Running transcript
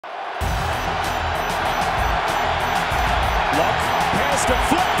Luck, pass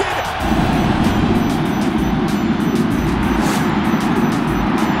deflected.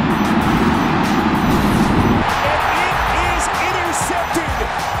 And it is intercepted.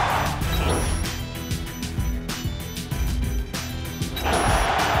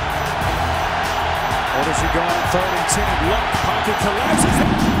 Orders are going 3rd and 10. Luck, pocket collapses.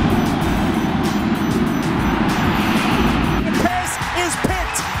 The pass is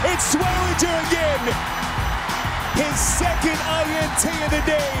picked. It's Swellinger again. His second INT of the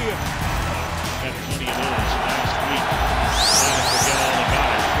day. Had plenty of those last week. Trying to forget all about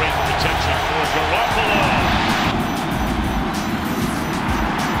it. Great protection for Garoppolo.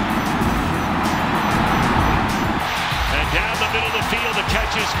 And down the middle of the field, the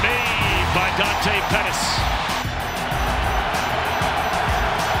catch is made by Dante Pettis.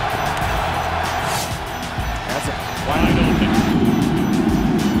 That's it. Wide open.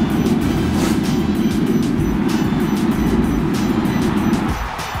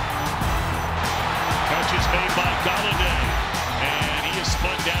 And he is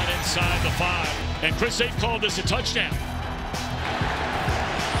spun down inside the 5. And Chris, they've called this a touchdown.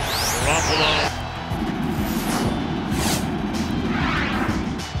 Garoppolo.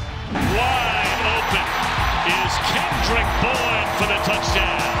 Wide open is Kendrick Bourne for the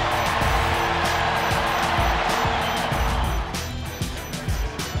touchdown.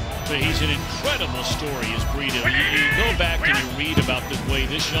 He's an incredible story, his breed. You go back and you read about the way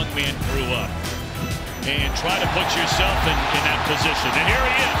this young man grew up. And try to put yourself in that position. And here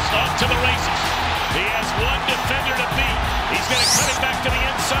he is, off to the races. He has one defender to beat. He's going to cut it back to the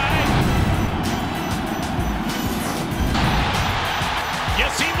end